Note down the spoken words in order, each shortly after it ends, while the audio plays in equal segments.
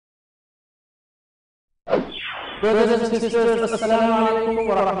Brothers and sisters, Assalamu alaikum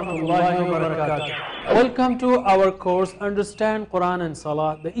wa rahmatullahi wa barakatuh. Welcome to our course Understand Quran and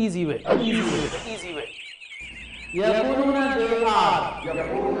Salah the easy way. يقولون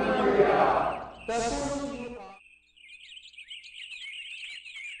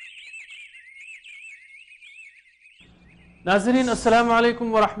ناظرین السلام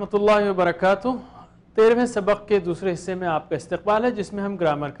علیکم ورحمۃ اللہ وبرکاتہ. 13ویں سبق کے دوسرے حصے میں آپ کا استقبال ہے جس میں ہم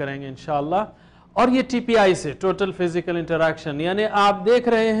گرامر کریں گے انشاءاللہ. اور یہ ٹی پی آئی سے ٹوٹل فزیکل انٹریکشن، یعنی آپ دیکھ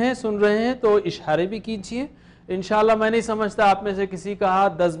رہے ہیں سن رہے ہیں تو اشارے بھی کیجئے. انشاءاللہ میں نہیں سمجھتا آپ میں سے کسی کا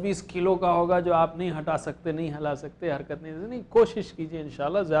ہاتھ 10-20 کلو کا ہوگا جو آپ نہیں ہٹا سکتے، نہیں ہلا سکتے، حرکت نہیں. کوشش کیجئے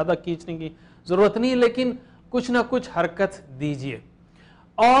انشاءاللہ، زیادہ کھینچنے کی ضرورت نہیں، لیکن کچھ نہ کچھ حرکت دیجئے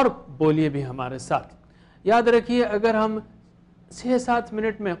اور بولیے بھی ہمارے ساتھ. یاد رکھیے اگر ہم 6-7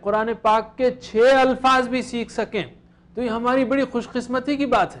 منٹ میں قرآن پاک کے 6 الفاظ بھی سیکھ سکیں تو یہ ہماری بڑی خوش قسمتی کی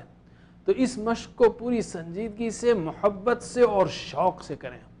بات ہے. تو اس مشق کو پوری سنجیدگی سے، محبت سے اور شوق سے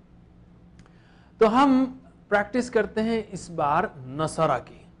کریں. تو ہم پریکٹس کرتے ہیں اس بار نصرہ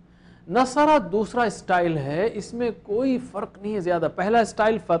کی. نصرہ دوسرا اسٹائل ہے، اس میں کوئی فرق نہیں ہے زیادہ. پہلا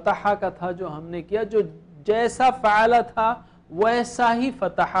اسٹائل فتحہ کا تھا جو ہم نے کیا، جو جیسا فعلہ تھا ویسا ہی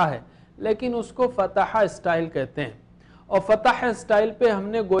فتحہ ہے، لیکن اس کو فتحہ اسٹائل کہتے ہیں. اور فتحہ اسٹائل پہ ہم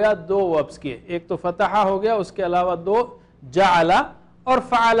نے گویا 2 وربز کیے، ایک تو فتحہ ہو گیا، اس کے علاوہ 2 جعلہ اور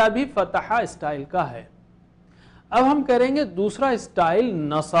فعلہ بھی فتحہ اسٹائل کا ہے. اب ہم کریں گے دوسرا اسٹائل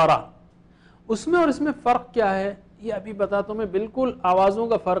نصرہ. اس میں اور اس میں فرق کیا ہے یہ ابھی بتاتا ہوں میں. بالکل آوازوں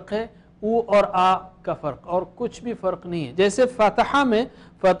کا فرق ہے، او اور آ کا فرق، اور کچھ بھی فرق نہیں ہے. جیسے فتحہ میں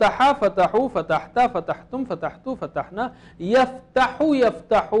فتحہ، فتحو، فتحتا، فتحتم، فتحتو، فتحنا، یفتحو،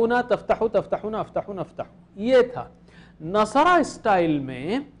 یفتحونا، تفتحو، تفتحونا، افتحو، نفتحو، یہ تھا. نصرہ اسٹائل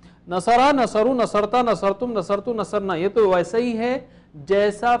میں نصرہ، نصرو، نصرتا، نصرتم، نصرتو، نصرنا، یہ تو ویسا ہی ہے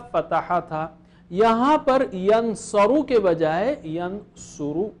جیسا فتحہ تھا. یہاں پر ینصرو کے بجائے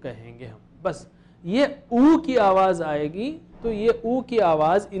ینصرو کہیں گے ہم. بس یہ او کی آواز آئے گی تو یہ او کی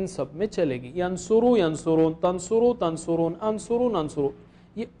آواز ان سب میں چلے گی. ینصرو، ینصرون، تنصرو، تنصرون، انصرو، ننصرو،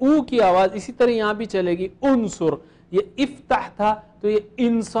 یہ او کی آواز. اسی طرح یہاں بھی چلے گی. انصر، یہ افتح تھا تو یہ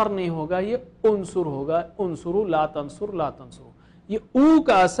انصر نہیں ہوگا، یہ انصر ہوگا. انصرو، لا تنصر، لا تنصرو. یہ او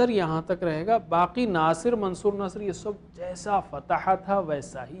کا اثر یہاں تک رہے گا. باقی ناصر، منصور، نصر یہ سب جیسا فتحہ تھا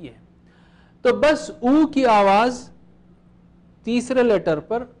ویسا ہی ہے. تو بس او کی آواز تیسرے لیٹر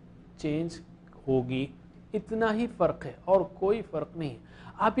پر چینج ہوگی، اتنا ہی فرق ہے اور کوئی فرق نہیں.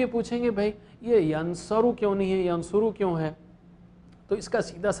 آپ یہ پوچھیں گے بھائی یہ ینصرو کیوں نہیں ہے، ینصرو کیوں ہے؟ تو اس کا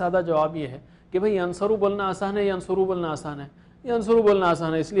سیدھا سادہ جواب یہ ہے کہ بھائی ینصرو بولنا آسان ہے، ینصرو بولنا آسان ہے. ینصرو بولنا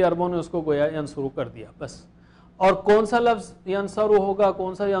آسان ہے اس لیے عربوں نے اس کو گویا ینصرو کر دیا بس. اور کون سا لفظ ینصرو ہوگا،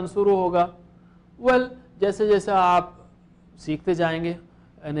 کون سا ینصرو ہوگا؟ جیسے جیسے آپ سیکھتے جائیں گے،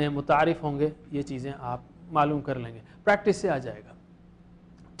 انہیں متعارف ہوں گے، یہ چیزیں آپ معلوم کر لیں گے، پریکٹس سے آ جائے گا.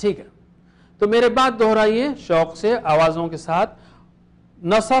 ٹھیک ہے، تو میرے بات دہرائیے شوق سے، آوازوں کے ساتھ.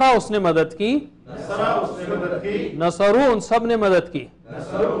 نصرہ اس نے مدد کی، نصرو ان سب نے مدد کی،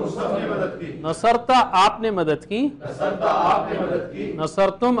 نصرتا آپ نے مدد کی،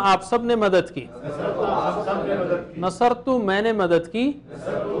 نصرتم آپ سب نے مدد کی، نصرتو میں نے مدد کی،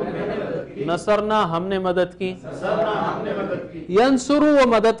 نصرنا ہم نے مدد کی. ینصرو وہ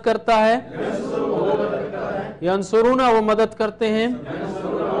مدد کرتا ہے، ینصرونا وہ مدد کرتے ہیں،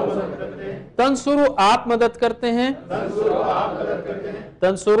 تنصرو آپ مدد کرتے ہیں،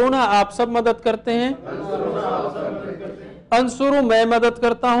 تنصرونا آپ سب مدد کرتے ہیں، انصرو میں مدد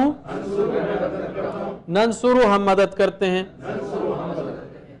کرتا ہوں، ننصرو ہم مدد کرتے ہیں.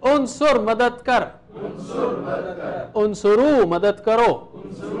 انصر مدد کر، انصرو مدد کرو،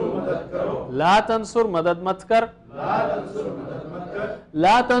 لا تنصر مدد مت کر،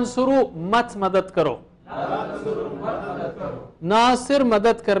 لا تنصرو مت مدد کرو. ناصر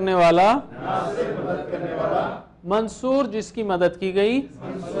مدد کرنے والا، منصور جس کی مدد کی گئی،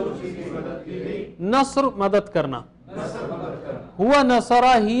 نصر مدد کرنا. ہوا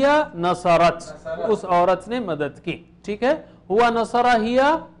نصرہ ہیا نصرت، اس عورت نے مدد کی. ٹھیک ہے، ہوا نصرہ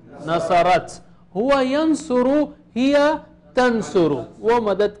ہیا نصرت، ہوا ینصرو ہیا تنصرو، وہ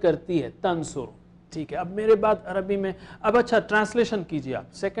مدد کرتی ہے، تنصرو. ٹھیک ہے، اب میرے بات عربی میں. اب اچھا ٹرانسلیشن کیجئے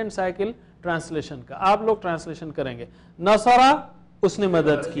آپ، سیکنڈ سائیکل ٹرانسلیشن کا آپ لوگ ٹرانسلیشن کریں گے. نصرہ اس نے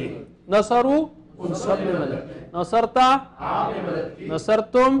مدد کی، نصرو ان سب نے مدد کی، نصرتا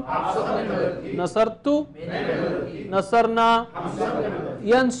نصرتم نصرتو نصرنا،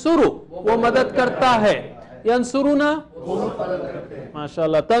 ینصرو وہ مدد کرتا ہے، ینصرونا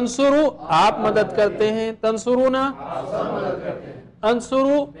ماشاءاللہ، تنصرو آپ مدد کرتے ہیں، تنصرونا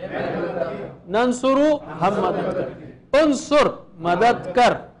انصرو ننصرو ہم مدد کرتے ہیں. انصر مدد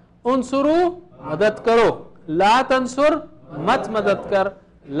کر، انصرو مدد کرو، لا تنصر مت مدد کر،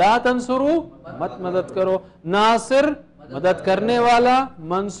 لا تنصرو مت مدد کرو، ناصر مدد کرنے والا،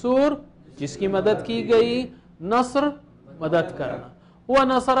 منصور جس کی مدد کی گئی، نصر مدد کرنا، ہوا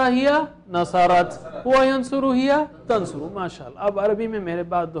نصرہ ہیا نصرت، ہوا ینصرو ہیا تنصرو. ماشاءاللہ. اب عربی میں میرے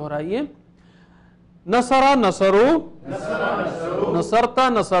بات دہرائیے. نصرہ نصرو، نصرتا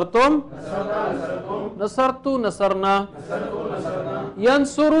نصرتم، نصرتو نصرنا،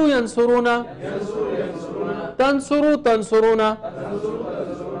 ینصرو ینصرونا، تنصرو تنصرونا،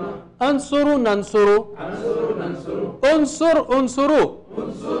 انصرو ننصرو، انصر انصرو،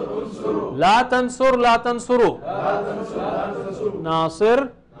 لا تنصر لا تنصرو، ناصر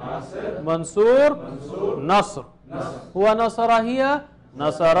منصور نصر، ہوا نصرہ ہیا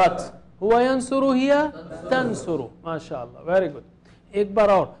نصرت، ہوا ینصرو ہیا تنصرو. ماشاءاللہ. Very good. ایک بار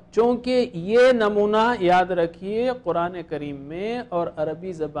اور، چونکہ یہ نمونہ یاد رکھیے قرآن کریم میں اور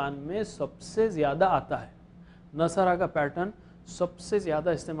عربی زبان میں سب سے زیادہ آتا ہے. نصرہ کا پیٹرن سب سے زیادہ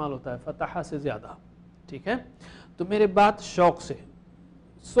استعمال ہوتا ہے، فتحہ سے زیادہ. ٹھیک ہے؟ تو میرے بات شوق سے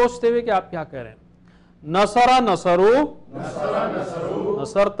سوچتے ہوئے کہ آپ کیا کہہ رہے ہیں. نصرہ نصرو،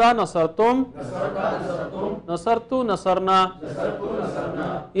 نصرتا نصرتم، نصرتو نصرنا،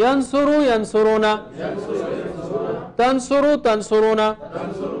 ینصرو ینصرونا، تنصرو تنصرونا،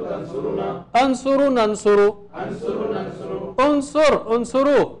 انصرو ننصرو، انصر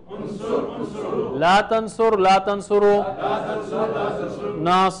انصرو، لا تنصر لا تنصرو،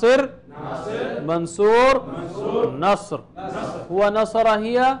 ناصر منصور نصر، ہوا نصرہ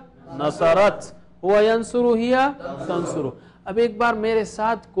ہیا نصرت، ہوا ینصرو ہیا تنصرو. اب ایک بار میرے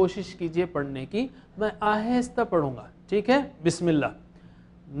ساتھ کوشش کیجئے پڑھنے کی، میں آہستہ پڑھوں گا. ٹھیک ہے؟ بسم اللہ.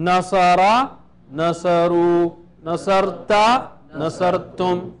 نصرہ نصرو، نصرتا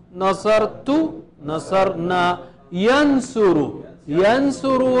نصرتم، نصرتو نصرنا، ینصرو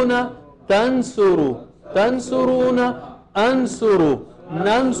ینصرون، تنصرو تنصرون، انصرو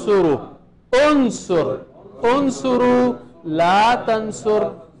ننصرو، انصر انصرو، لا تنصر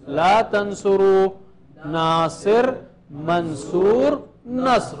لا تنصرو، ناصر منصور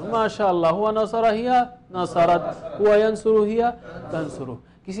نصر. ماشاءاللہ. ہوا نصرہ ہیا نصرت، ہوا ینصرو ہیا تنصرو.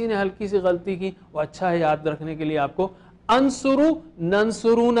 کسی نے ہلکی سی غلطی کی، وہ اچھا ہے یاد رکھنے کے لیے آپ کو. انصرو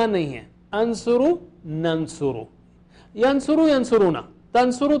ننصرونا نہیں ہے، انصرو ننصرو، ینصرو ینصرونا،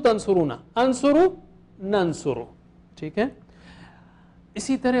 تنصرو تنصرونا، انصرو ننصرو. ٹھیک ہے؟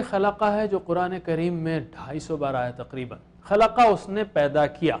 اسی طرح خلقہ ہے جو قرآن کریم میں 250 بار آیا تقریباً. خلقہ اس نے پیدا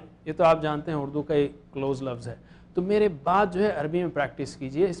کیا، یہ تو آپ جانتے ہیں اردو کا ایک کلوز لفظ ہے. تو میرے بات جو ہے عربی میں پریکٹس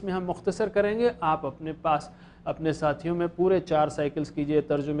کیجئے. اس میں ہم مختصر کریں گے، آپ اپنے پاس اپنے ساتھیوں میں پورے 4 سائیکلز کیجئے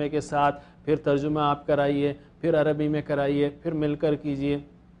ترجمے کے ساتھ، پھر ترجمہ آپ کرائیے، پھر عربی میں کرائیے، پھر مل کر کیجئے.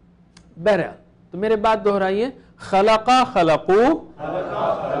 بہرحال تو میرے بات دہرائیے. خلقہ خلقو،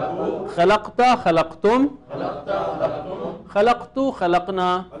 خلقتا خلقتم، خلقتو خلقنا،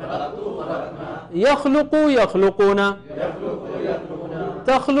 یخلقو یخلقون،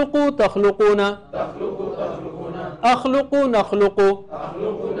 تخلقو تخلقون، اخلقو نخلقو،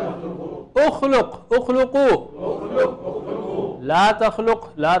 اخلق اخلقو، لا تخلق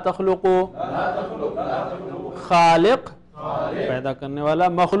لا تخلقو، خالق پیدا کرنے والا،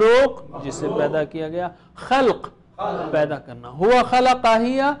 مخلوق جس سے پیدا کیا گیا، خلق پیدا کرنا. ہوا خلق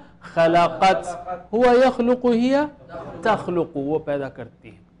ہیا خلقت، ہوا یخلق ہیا تخلق، وہ پیدا کرتی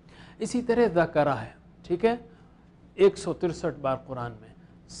ہے. اسی طرح ذکرہ ہے. ٹھیک ہے؟ 163 بار قرآن میں.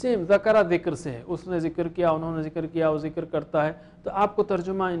 سیم ذکرہ ذکر سے ہے، اس نے ذکر کیا، انہوں نے ذکر کیا، وہ ذکر کرتا ہے. تو آپ کو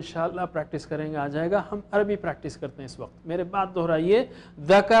ترجمہ انشاءاللہ پریکٹس کریں گے آ جائے گا. ہم عربی پریکٹس کرتے ہیں اس وقت. میرے بات دہرائیے.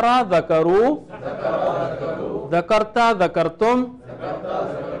 ذکرہ ذکرو، ذکرتا ذکرتم،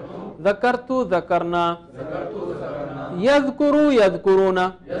 ذکرتو ذکرنا، یذکرو یذکرون،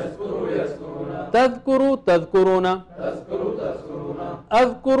 تذکرو تذکرون،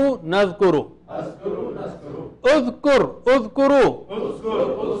 اذکرو نذکرو، اذکر اذکرو،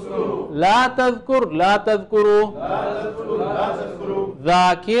 لا تذکر لا تذکرو،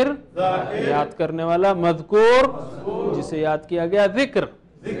 ذاکر یاد کرنے والا، مذکور جسے یاد کیا گیا، ذکر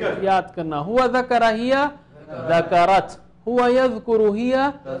یاد کرنا. ہوا ذکرہ ہیا ذکرت، ہوا یذکرو ہیا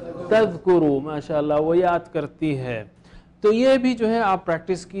تذکرو. ماشاءاللہ وہ یاد کرتی ہے. تو یہ بھی جو ہے آپ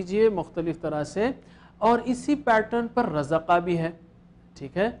پریکٹس کیجئے مختلف طرح سے. اور اسی پیٹرن پر رزقہ بھی ہے.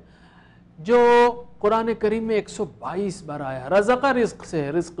 ٹھیک ہے؟ جو قرآن کریم میں 122 بار آیا. رزقہ رزق سے ہے،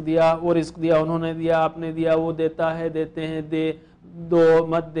 رزق دیا، وہ رزق دیا، انہوں نے دیا، آپ نے دیا، وہ دیتا ہے، دیتے ہیں، دے دو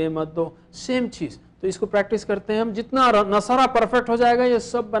مت دے مت دو، سیم چیز. تو اس کو پریکٹس کرتے ہیں ہم. جتنا نصرہ پرفیکٹ ہو جائے گا یہ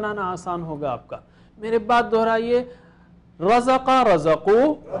سب بنانا آسان ہوگا آپ کا. میرے بات دہرائیے. رزقہ رزقو،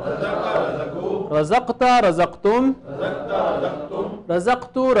 رزقتا رزقتم،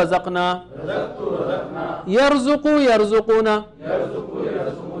 رزقت رزقنا يرزق يرزقنا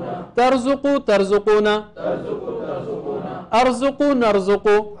ترزق ترزقنا ارزق نرزق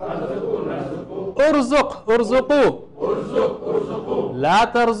ارزق ارزق لا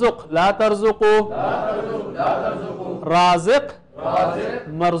ترزق لا ترزق رازق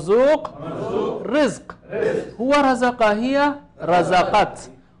مرزوق رزق هو رزق هي رزقت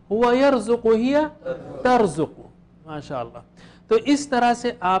هو يرزق هي ترزق. ماشاءاللہ. تو اس طرح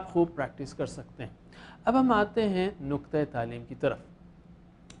سے آپ خوب پریکٹس کر سکتے ہیں. اب ہم آتے ہیں نقطہ تعلیم کی طرف.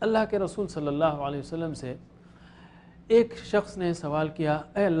 اللہ کے رسول صلی اللہ علیہ وسلم سے ایک شخص نے سوال کیا،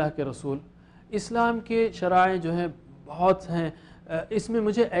 اے اللہ کے رسول، اسلام کے شرائع جو ہیں بہت ہیں، اس میں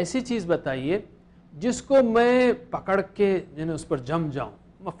مجھے ایسی چیز بتائیے جس کو میں پکڑ کے اس پر جم جاؤں.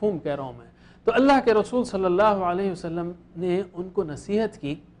 مفہوم کہہ رہا ہوں میں. تو اللہ کے رسول صلی اللہ علیہ وسلم نے ان کو نصیحت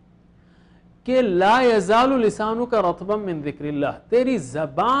کی کہ لا یزال لسانک رطبا من ذکر اللہ، تیری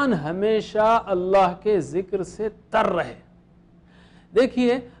زبان ہمیشہ اللہ کے ذکر سے تر رہے.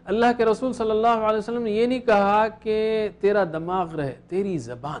 دیکھیے اللہ کے رسول صلی اللہ علیہ وسلم نے یہ نہیں کہا کہ تیرا دماغ رہے، تیری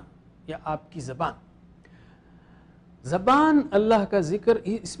زبان یا آپ کی زبان. زبان اللہ کا ذکر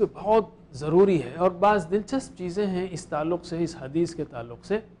اس پہ بہت ضروری ہے. اور بعض دلچسپ چیزیں ہیں اس تعلق سے، اس حدیث کے تعلق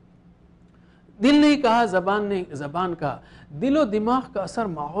سے. دل نہیں کہا، زبان نہیں، زبان کہا. دل و دماغ کا اثر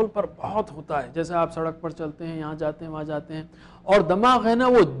ماحول پر بہت ہوتا ہے. جیسے آپ سڑک پر چلتے ہیں، یہاں جاتے ہیں وہاں جاتے ہیں، اور دماغ ہے نا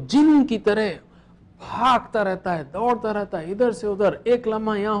وہ جن کی طرح بھاگتا رہتا ہے، دوڑتا رہتا ہے ادھر سے ادھر. ایک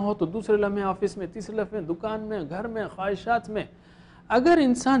لمحہ یہاں ہو تو دوسرے لمحے آفس میں، تیسرے لمحے دکان میں، گھر میں، خواہشات میں. اگر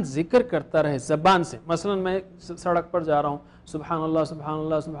انسان ذکر کرتا رہے زبان سے، مثلا میں سڑک پر جا رہا ہوں، سبحان اللہ سبحان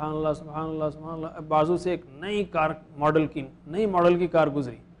اللہ سبحان اللہ سبحان اللہ سبحان اللہ، بازو سے ایک نئی ماڈل کی کار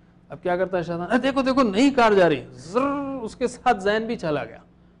گزری. اب کیا کرتا ہے شیطان، دیکھو دیکھو نئی کار جا رہی ہے، ضرور اس کے ساتھ ذہن بھی چلا گیا.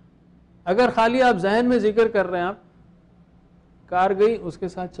 اگر خالی آپ ذہن میں ذکر کر رہے ہیں، آپ کار گئی اس کے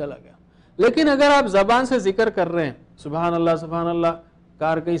ساتھ چلا گیا. لیکن اگر آپ زبان سے ذکر کر رہے ہیں سبحان اللہ،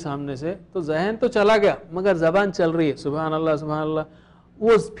 کار گئی سامنے سے، تو ذہن تو چلا گیا مگر زبان چل رہی ہے سبحان اللہ.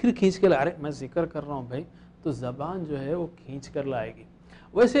 وہ پھر کھینچ کے لا رہے، میں ذکر کر رہا ہوں بھائی، تو زبان جو ہے وہ کھینچ کر لائے گی.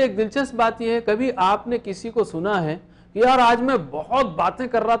 ویسے ایک دلچسپ بات یہ ہے، کبھی آپ نے کسی کو سنا ہے کہ یار آج میں بہت باتیں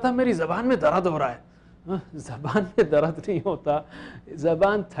کر رہا تھا، میری زبان میں درد ہو رہا ہے. زبان میں درد نہیں ہوتا،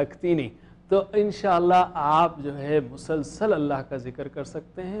 زبان تھکتی نہیں. تو انشاءاللہ آپ جو ہے مسلسل اللہ کا ذکر کر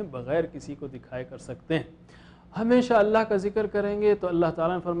سکتے ہیں، بغیر کسی کو دکھائے کر سکتے ہیں. ہمیشہ اللہ کا ذکر کریں گے تو اللہ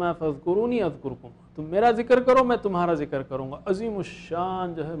تعالیٰ نے فرمایا فاذکرونی اذکرکم، تم میرا ذکر کرو میں تمہارا ذکر کروں گا. عظیم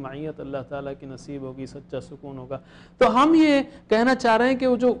الشان جو ہے معیت اللہ تعالیٰ کی نصیب ہوگی، سچا سکون ہوگا. تو ہم یہ کہنا چاہ رہے ہیں کہ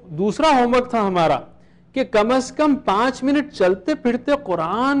وہ جو دوسرا ہوم ورک تھا ہمارا، کہ کم از کم 5 منٹ چلتے پھرتے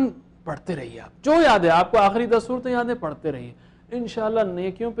قرآن پڑھتے رہیے. آپ جو یاد ہے آپ کو، آخری 10 صورتیں یاد ہے، پڑھتے رہیے. انشاءاللہ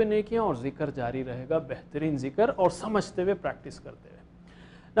نیکیوں پہ نیکیاں اور ذکر جاری رہے گا، بہترین ذکر، اور سمجھتے ہوئے پریکٹس کرتے ہوئے.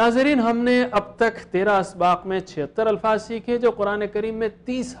 ناظرین، ہم نے اب تک 13 اسباق میں 76 الفاظ سیکھے جو قرآن کریم میں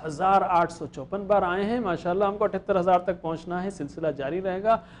 30,854 بار آئے ہیں. ماشاءاللہ ہم کو 78,000 تک پہنچنا ہے. سلسلہ جاری رہے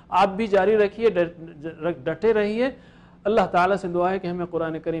گا، آپ بھی جاری رکھیے، ڈٹے رہیے. اللہ تعالیٰ سے دعا ہے کہ ہمیں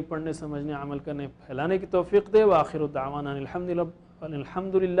قرآن کریم پڑھنے، سمجھنے، عمل کرنے، پھیلانے کی توفیق دے. وآخر دعوانا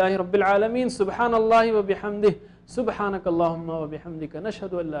الحمد للہ رب العالمین. سبحان اللہ وبحمدہ، سبحانک اللہم وبحمدک،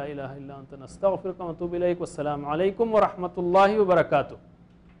 نشہد ان لا الہ الا انت، نستغفرک ونتوب الیک. والسلام علیکم ورحمۃ اللہ وبرکاتہ.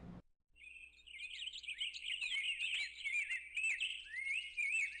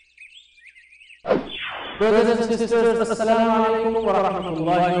 Brothers and sisters, Assalamu alaikum wa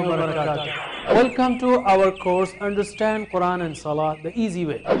rahmatullahi wa barakatuh. Welcome to our course, Understand Quran and Salah the easy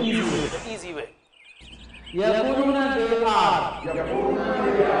way. Easy way. يقولون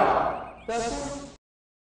they are.